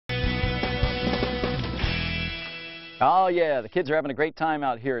Oh yeah, the kids are having a great time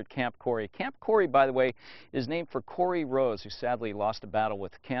out here at Camp Corey. Camp Corey, by the way, is named for Corey Rose, who sadly lost a battle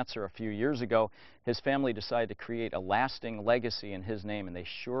with cancer a few years ago. His family decided to create a lasting legacy in his name, and they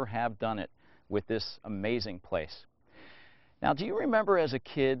sure have done it with this amazing place. Now, do you remember as a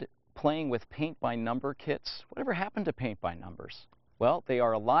kid playing with paint-by-number kits? Whatever happened to paint-by-numbers? Well, they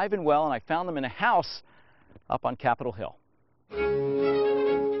are alive and well, and I found them in a house up on Capitol Hill.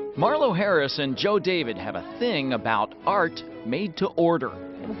 Marlow Harris and Joe David have a thing about art made to order.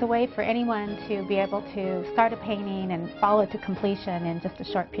 It was a way for anyone to be able to start a painting and follow it to completion in just a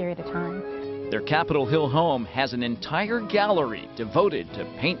short period of time. Their Capitol Hill home has an entire gallery devoted to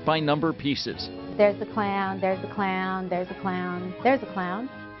paint-by-number pieces. There's a clown, there's a clown, there's a clown, there's a clown,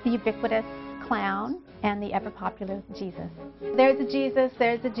 the ubiquitous clown, and the ever-popular Jesus. There's a Jesus,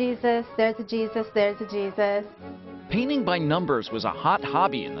 there's a Jesus, there's a Jesus, there's a Jesus. Painting by numbers was a hot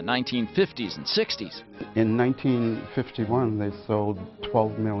hobby in the 1950s and 60s. In 1951, they sold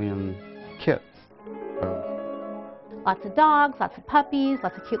 12 million kits. Lots of dogs, lots of puppies,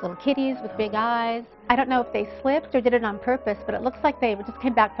 lots of cute little kitties with big eyes. I don't know if they slipped or did it on purpose, but it looks like they just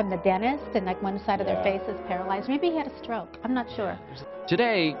came back from the dentist and like one side of their face is paralyzed. Maybe he had a stroke. I'm not sure.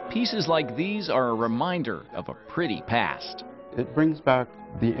 Today, pieces like these are a reminder of a pretty past. It brings back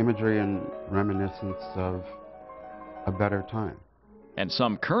the imagery and reminiscence of a better time. And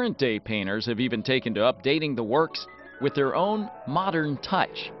some current-day painters have even taken to updating the works with their own modern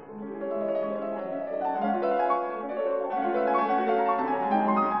touch.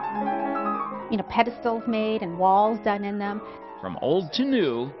 You know, pedestals made and walls done in them. From old to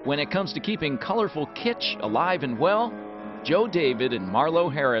new, when it comes to keeping colorful kitsch alive and well, Joe David and Marlow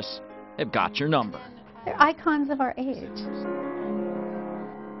Harris have got your number. They're icons of our age.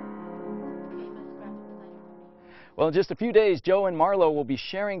 Well, in just a few days, Joe and Marlow will be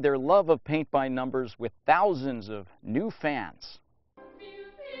sharing their love of paint-by-numbers with thousands of new fans.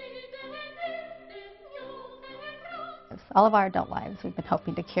 All of our adult lives, we've been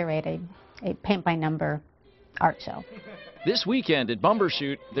hoping to curate a paint-by-number art show. This weekend at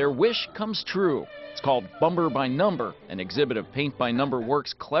Bumbershoot, their wish comes true. It's called Bumber by Number, an exhibit of paint-by-number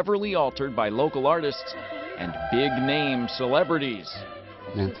works cleverly altered by local artists and big-name celebrities.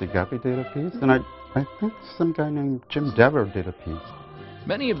 Nancy Guppy did a piece, and I think some guy named Jim Dever did a piece.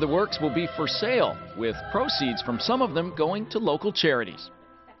 Many of the works will be for sale, with proceeds from some of them going to local charities.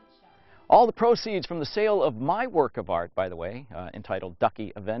 All the proceeds from the sale of my work of art, by the way, entitled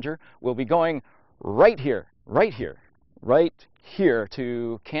Ducky Avenger, will be going right here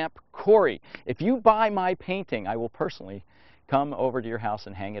to Camp Corey. If you buy my painting, I will personally come over to your house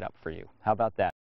and hang it up for you. How about that?